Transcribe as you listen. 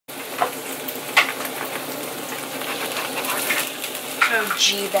Oh,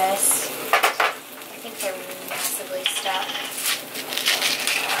 Jeebus. I think they're massively stuck.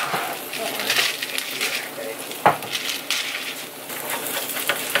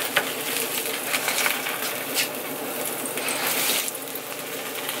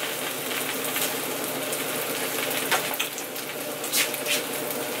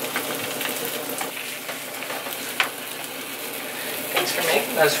 Thanks for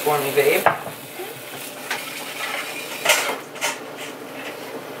making those for me, babe.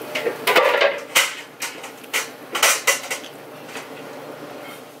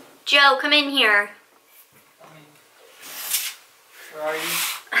 Joe, come in here. Where are you?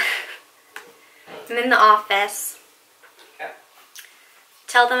 I'm in the office. Okay.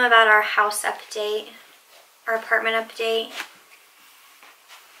 Tell them about our house update, our apartment update.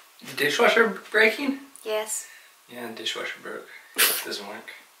 The dishwasher breaking? Yes. Yeah, the dishwasher broke. Doesn't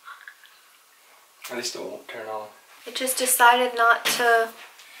work. At least it won't turn on. It just decided not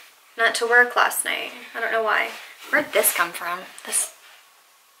to work last night. I don't know why. Where'd this come from? This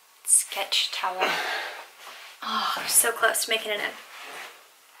sketch towel. Oh, I'm so close to making it in.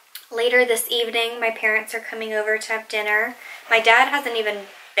 Later this evening, my parents are coming over to have dinner. My dad hasn't even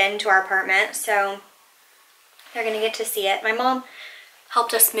been to our apartment, so they're gonna get to see it. My mom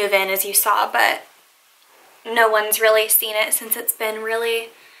helped us move in, as you saw, but no one's really seen it since it's been really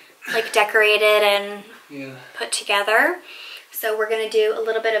like decorated and put together. So we're gonna do a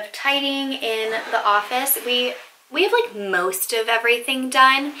little bit of tidying in the office. We have like most of everything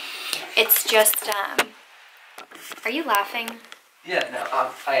done. It's just, are you laughing? Yeah, no,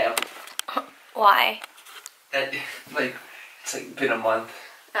 I am. Why? It's like been a month.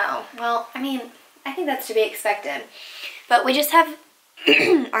 Oh, well, I mean, I think that's to be expected. But we just have,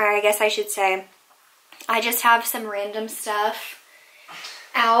 or I guess I should say, I just have some random stuff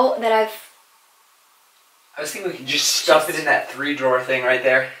out that I was thinking we could just stuff it in that 3-drawer thing right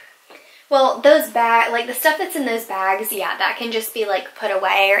there. Well, those bags, like the stuff that's in those bags, yeah, that can just be like put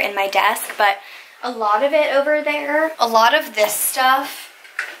away or in my desk. But a lot of it over there, a lot of this stuff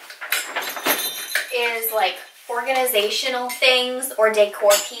is like organizational things or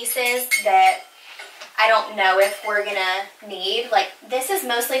decor pieces that I don't know if we're gonna need. Like this is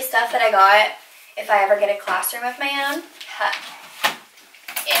mostly stuff that I got if I ever get a classroom of my own.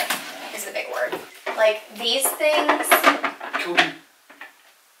 If is the big word. Like these things. Cool.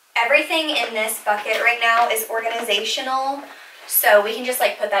 Everything in this bucket right now is organizational, so we can just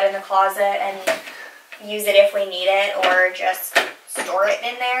like put that in the closet and use it if we need it, or just store it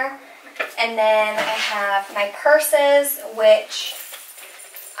in there. And then I have my purses, which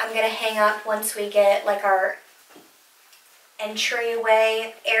I'm gonna hang up once we get like our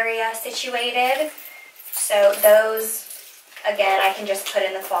entryway area situated. So those, again, I can just put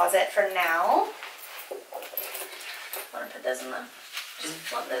in the closet for now. Want to put those in the,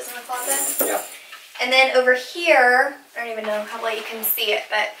 just want those in the closet? Yeah. And then over here, I don't even know how well you can see it,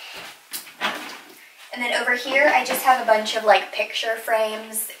 but, and then over here, I just have a bunch of like picture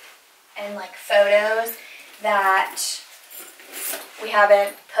frames and like photos that we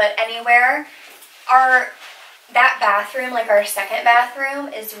haven't put anywhere. That bathroom, like our second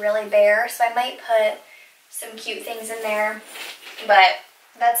bathroom, is really bare, so I might put some cute things in there, but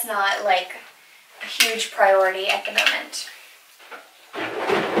that's not like a huge priority at the moment.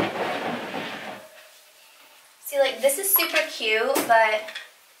 See, like this is super cute, but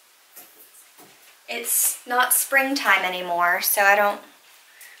it's not springtime anymore, so I don't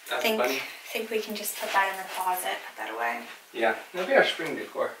think we can just put that in the closet, put that away. Yeah, that'll be our spring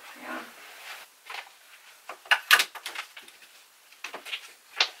decor. Yeah.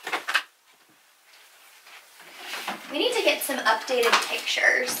 We need to get some updated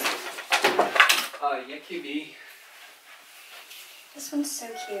pictures. Yeah, QB. This one's so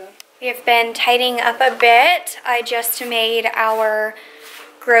cute. We have been tidying up a bit. I just made our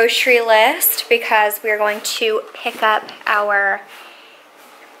grocery list because we're going to pick up our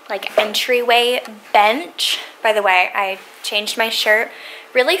like entryway bench. By the way, I changed my shirt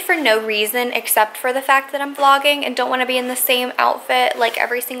really for no reason except for the fact that I'm vlogging and don't want to be in the same outfit like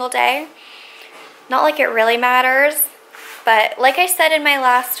every single day. Not like it really matters, but like I said in my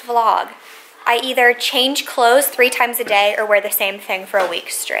last vlog, I either change clothes 3 times a day or wear the same thing for a week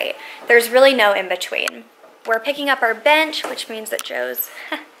straight. There's really no in between. We're picking up our bench, which means that Joe's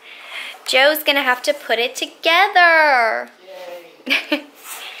gonna have to put it together.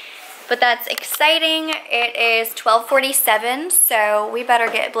 But that's exciting. It is 12:47, so we better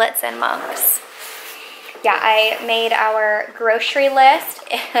get Blitz and Monks. Yeah, I made our grocery list.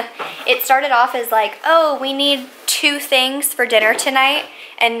 It started off as like, oh, we need 2 things for dinner tonight,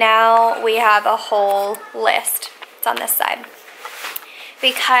 and now we have a whole list. It's on this side.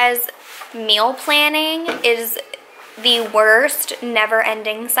 because meal planning is the worst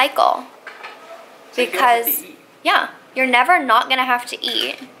never-ending cycle. So Because, yeah, you're never not gonna have to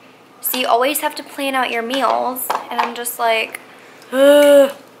eat. So you always have to plan out your meals. And I'm just like,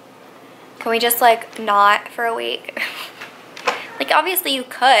 ugh. Can we just like not for a week? Like obviously you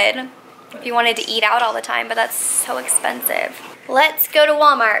could if you wanted to eat out all the time, but that's so expensive. Let's go to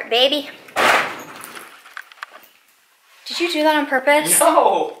Walmart, baby. Did you do that on purpose?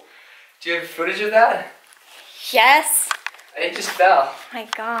 No! Do you have footage of that? Yes. It just fell. Oh my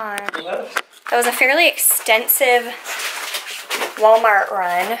God. What? That was a fairly extensive Walmart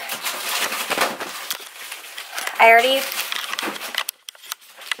run. I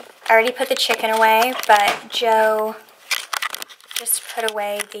already put the chicken away, but Joe just put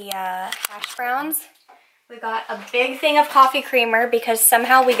away the hash browns. We got a big thing of coffee creamer because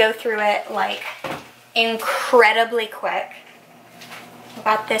somehow we go through it like incredibly quick. We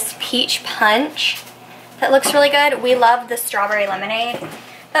got this peach punch that looks really good. We love the strawberry lemonade,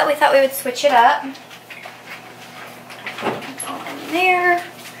 but we thought we would switch it up. It's all in there.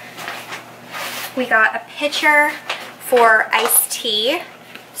 We got a pitcher for iced tea.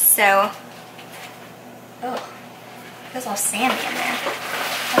 So, oh, it feels all sandy in there.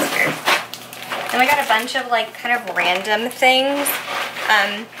 That's weird. Then we got a bunch of like kind of random things.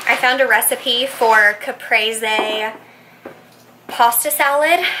 I found a recipe for caprese pasta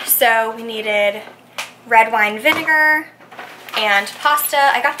salad. So we needed red wine vinegar and pasta.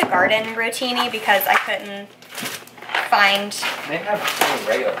 I got the garden rotini because I couldn't find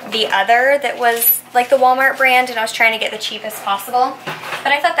the other that was like the Walmart brand, and I was trying to get the cheapest possible.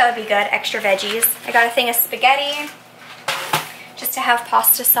 But I thought that would be good, extra veggies. I got a thing of spaghetti just to have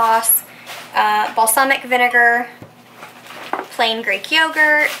pasta sauce, balsamic vinegar, plain Greek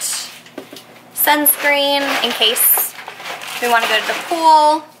yogurt, sunscreen in case we want to go to the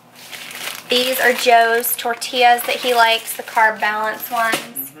pool. These are Joe's tortillas that he likes, the carb balance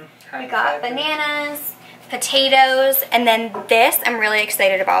ones. We got bananas, potatoes, and then this I'm really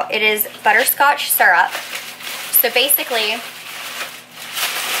excited about. It is butterscotch syrup. So basically,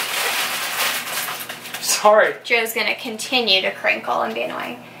 sorry, Joe's gonna continue to crinkle and be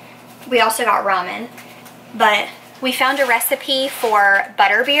annoying. We also got ramen, but we found a recipe for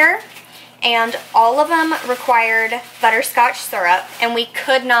butterbeer, and all of them required butterscotch syrup, and we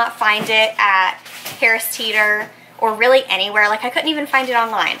could not find it at Harris Teeter or really anywhere. Like I couldn't even find it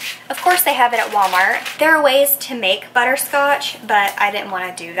online. Of course they have it at Walmart. There are ways to make butterscotch, but I didn't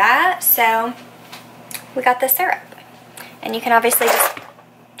want to do that, so we got the syrup. And you can obviously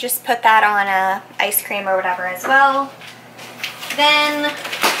just put that on ice cream or whatever as well. Then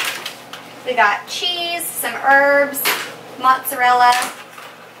we got cheese, some herbs, mozzarella,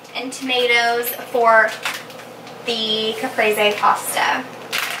 and tomatoes for the caprese pasta.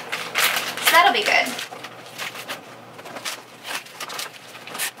 So that'll be good.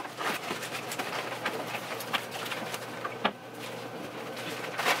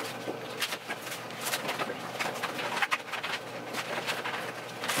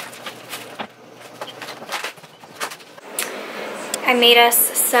 I made us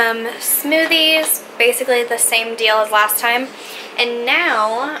some smoothies, basically the same deal as last time. And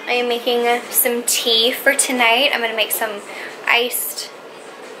now I am making some tea for tonight. I'm gonna make some iced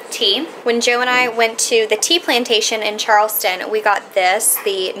tea. When Joe and I went to the tea plantation in Charleston, we got this,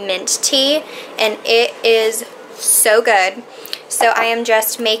 the mint tea, and it is so good. So I am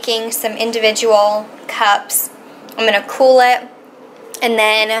just making some individual cups. I'm gonna cool it and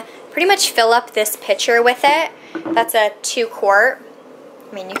then pretty much fill up this pitcher with it. That's a 2-quart.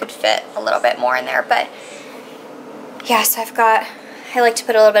 I mean, you could fit a little bit more in there, but yeah, so I like to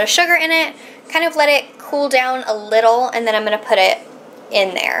put a little bit of sugar in it, kind of let it cool down a little, and then I'm gonna put it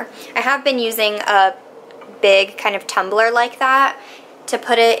in there. I have been using a big kind of tumbler like that to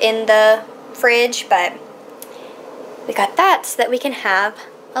put it in the fridge, but we got that so that we can have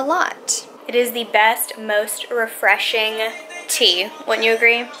a lot. It is the best, most refreshing tea. Wouldn't you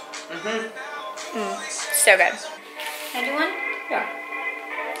agree? Mm-hmm. So good. Can I do one? Yeah.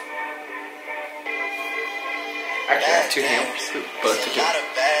 Actually, I have 2 hands. Both to do.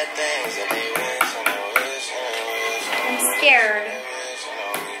 I'm scared.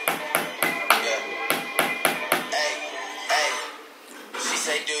 She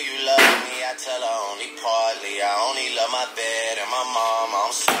say, do you love me? I tell her only partly. I only love my bed and my mom.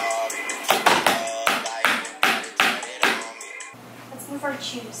 I'm sorry. Let's move our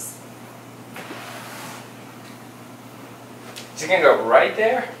juice. Is it gonna go right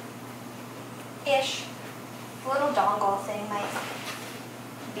there? Ish. The little dongle thing might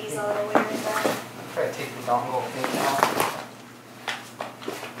be a little weird, but Try to take the dongle thing out.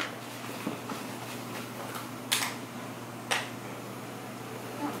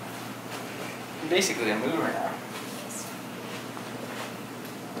 basically a mover now.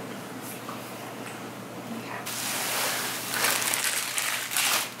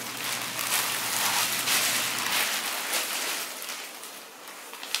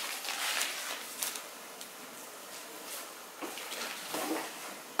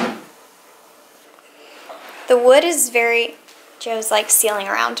 The wood is very, Joe's like sealing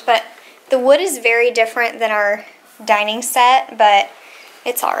around, but the wood is very different than our dining set, but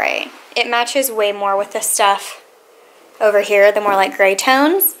it's all right. It matches way more with the stuff over here, the more like gray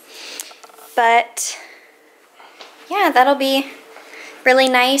tones. But yeah, that'll be really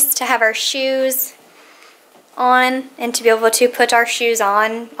nice to have our shoes on and to be able to put our shoes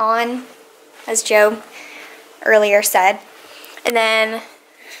on, as Joe earlier said. And then,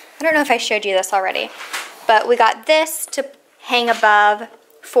 I don't know if I showed you this already, but we got this to hang above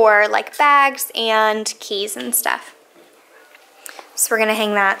for like bags and keys and stuff. So we're gonna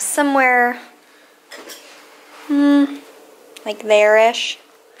hang that somewhere, like there-ish.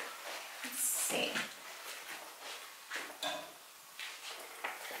 Let's see.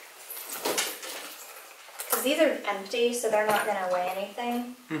 Because these are empty, so they're not gonna weigh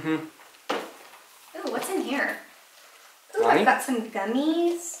anything. Ooh, what's in here? Ooh, Money? I've got some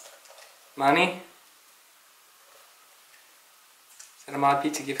gummies. Money? Is that a Mod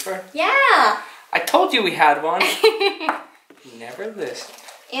Pizza gift card? Yeah! I told you we had one. You never listen.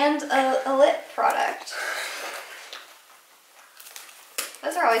 And a lip product.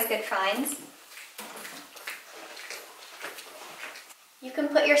 Those are always good finds. You can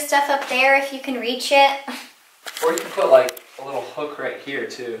put your stuff up there if you can reach it. Or you can put like a little hook right here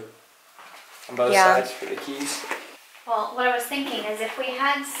too. On both sides for the keys. Well, what I was thinking is if we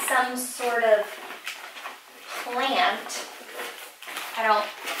had some sort of plant,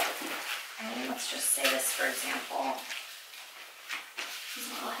 let's just say this for example. It's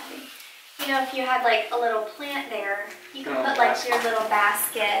a little heavy. You know, if you had like a little plant there, you can put like your little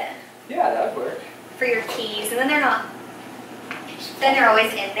basket. Yeah, that would work. For your keys, and then they're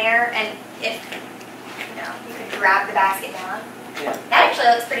always in there, and if, you know, you could grab the basket down. Yeah. That actually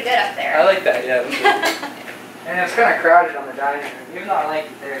looks pretty good up there. I like that, yeah. And it's kind of crowded on the dining room, even though I like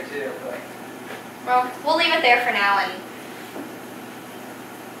it there too. But... Well, we'll leave it there for now, and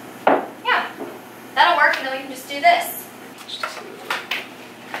yeah, that'll work, and then we can just do this.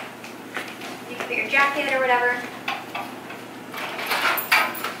 You can put your jacket or whatever.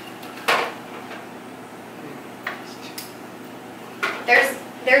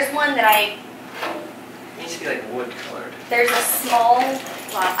 There's one that it needs to be like wood colored. there's a small,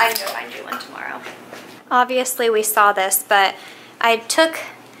 well, I can go find you one tomorrow. Obviously we saw this, but I took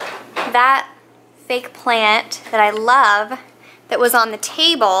that fake plant that I love that was on the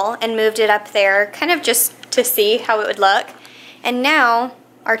table and moved it up there, kind of just to see how it would look. And now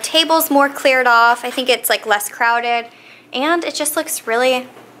our table's more cleared off. I think it's like less crowded, and it just looks really,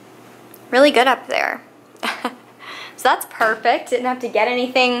 really good up there. So that's perfect. Didn't have to get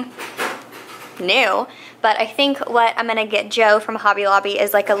anything new. But I think what I'm gonna get Joe from Hobby Lobby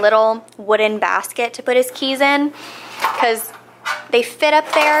is like a little wooden basket to put his keys in, because they fit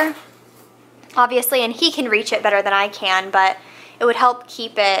up there, obviously, and he can reach it better than I can, but it would help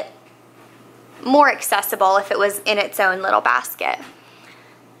keep it more accessible if it was in its own little basket.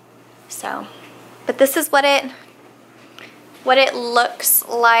 So, but this is what it looks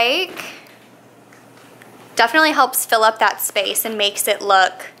like. Definitely helps fill up that space and makes it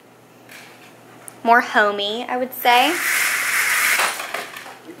look more homey, I would say.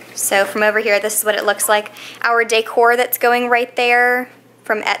 So from over here, this is what it looks like. Our decor that's going right there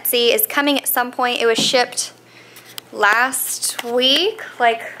from Etsy is coming at some point. It was shipped last week,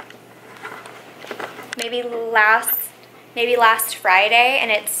 like maybe last Friday,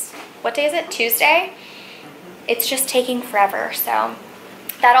 and it's, what day is it? Tuesday? It's just taking forever, so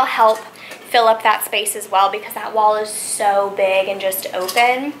that'll help fill up that space as well, because that wall is so big and just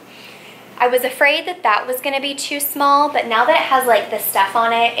open. I was afraid that that was going to be too small, but now that it has like the stuff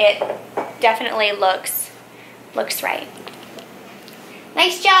on it, it definitely looks right.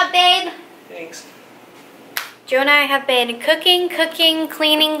 Nice job, babe. Thanks. Joe and I have been cooking,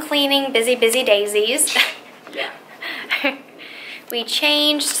 cleaning, busy daisies. Yeah. We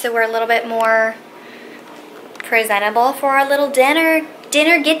changed, so we're a little bit more presentable for our little dinner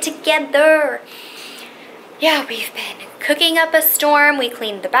get together. Yeah, we've been cooking up a storm. We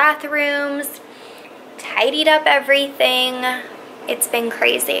cleaned the bathrooms, tidied up everything. It's been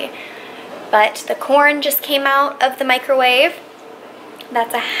crazy. But the corn just came out of the microwave.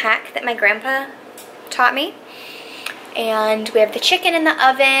 That's a hack that my grandpa taught me. And we have the chicken in the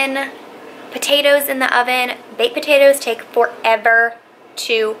oven, potatoes in the oven. Baked potatoes take forever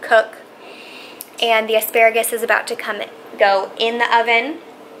to cook. and the asparagus is about to go in the oven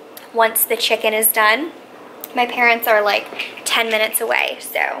once the chicken is done. My parents are like 10 minutes away,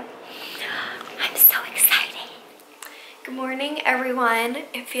 so I'm so excited. Good morning, everyone.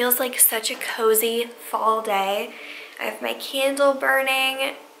 It feels like such a cozy fall day. I have my candle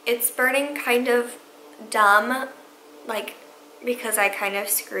burning. It's burning kind of dumb, like because I kind of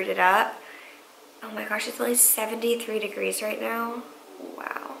screwed it up. Oh my gosh, it's only 73 degrees right now.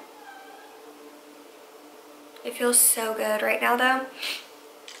 Wow. It feels so good right now though.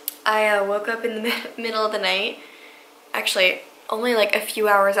 I woke up in the middle of the night, actually only like a few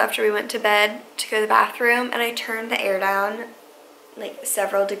hours after we went to bed to go to the bathroom, and I turned the air down like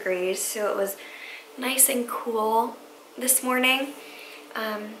several degrees so it was nice and cool this morning.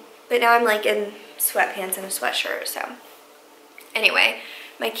 But now I'm like in sweatpants and a sweatshirt, so. Anyway,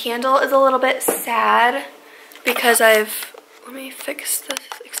 my candle is a little bit sad because let me fix this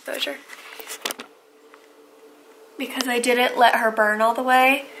exposure. Because I didn't let her burn all the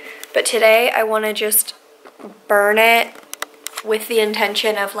way, but today I want to just burn it with the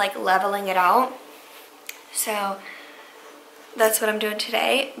intention of like leveling it out. So that's what I'm doing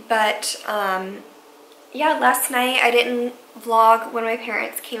today. But yeah, last night I didn't vlog when my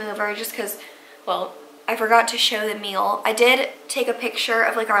parents came over just because, well, I forgot to show the meal. I did take a picture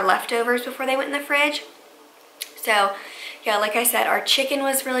of like our leftovers before they went in the fridge. So yeah, like I said, our chicken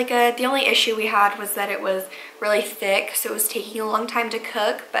was really good. The only issue we had was that it was really thick, so it was taking a long time to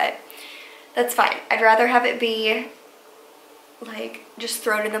cook, but that's fine. I'd rather have it be like just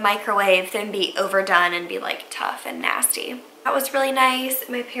thrown in the microwave than be overdone and be like tough and nasty. That was really nice.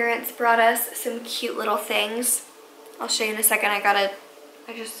 My parents brought us some cute little things. I'll show you in a second. I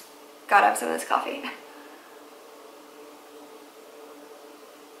just got up some of this coffee.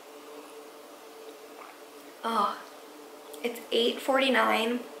 Oh, it's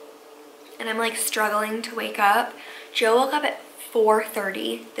 8:49 and I'm like struggling to wake up. Joe woke up at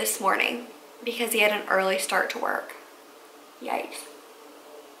 4:30 this morning because he had an early start to work. Yikes.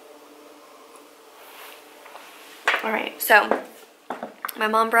 All right, so my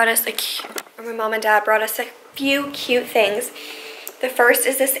mom and dad brought us a few cute things. The first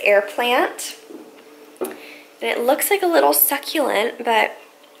is this air plant, and it looks like a little succulent, but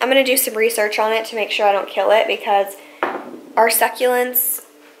I'm gonna do some research on it to make sure I don't kill it, because our succulents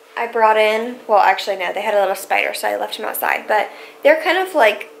I brought in, well actually no, they had a little spider so I left them outside, but they're kind of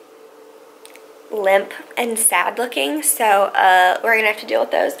like limp and sad looking, so we're gonna have to deal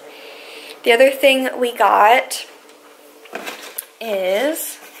with those. The other thing we got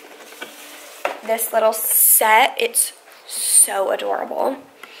is this little set. It's so adorable.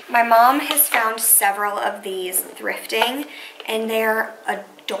 My mom has found several of these thrifting and they're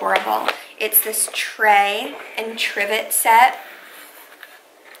adorable. It's this tray and trivet set.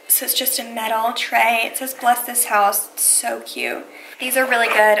 So it's just a metal tray. It says bless this house. It's so cute. These are really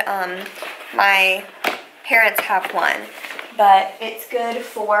good. My parents have one, but it's good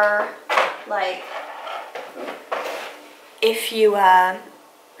for like if you are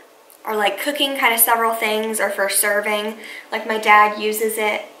like cooking kind of several things, or for serving. Like my dad uses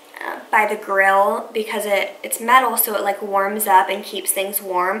it by the grill because it's metal, so it like warms up and keeps things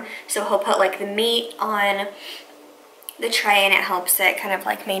warm. So he'll put like the meat on the tray and it helps it kind of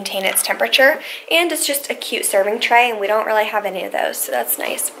like maintain its temperature. And it's just a cute serving tray, and we don't really have any of those, so that's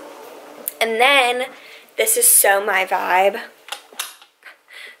nice. And then this is so my vibe.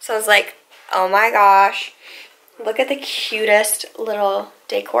 So I was like, oh my gosh, look at the cutest little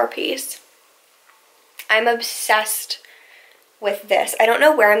decor piece. I'm obsessed with this. I don't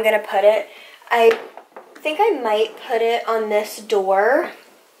know where I'm gonna put it. I think I might put it on this door.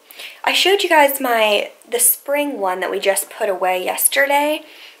 I showed you guys the spring one that we just put away yesterday,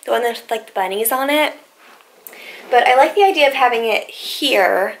 the one that's like the bunnies on it. But I like the idea of having it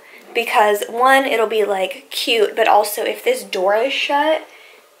here because one, it'll be like cute, but also if this door is shut,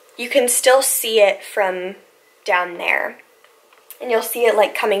 you can still see it from down there. And you'll see it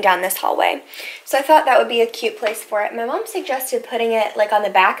like coming down this hallway. So I thought that would be a cute place for it. My mom suggested putting it like on the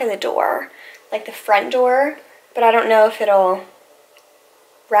back of the door, like the front door, but I don't know if it'll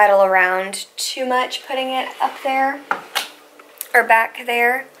rattle around too much putting it up there or back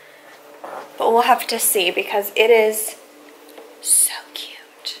there. But we'll have to see because it is so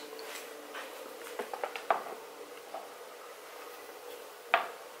cute.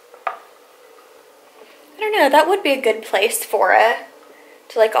 I don't know, that would be a good place for it,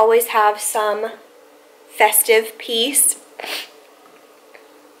 to like always have some festive piece. I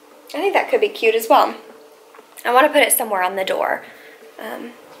think that could be cute as well. I want to put it somewhere on the door.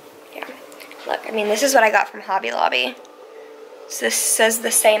 Yeah. Look, I mean, this is what I got from Hobby Lobby. So this says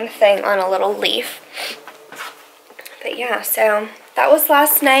the same thing on a little leaf. But yeah, so that was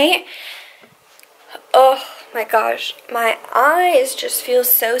last night. Oh my gosh, my eyes just feel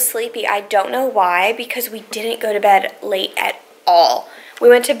so sleepy. I don't know why, because we didn't go to bed late at all. We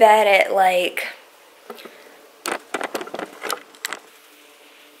went to bed at like,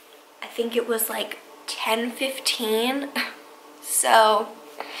 I think it was like 10:15. So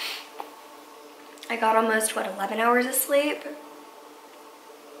I got almost, what, 11 hours of sleep?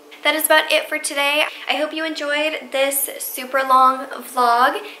 That is about it for today. I hope you enjoyed this super long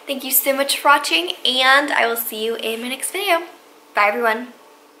vlog. Thank you so much for watching, and I will see you in my next video. Bye, everyone.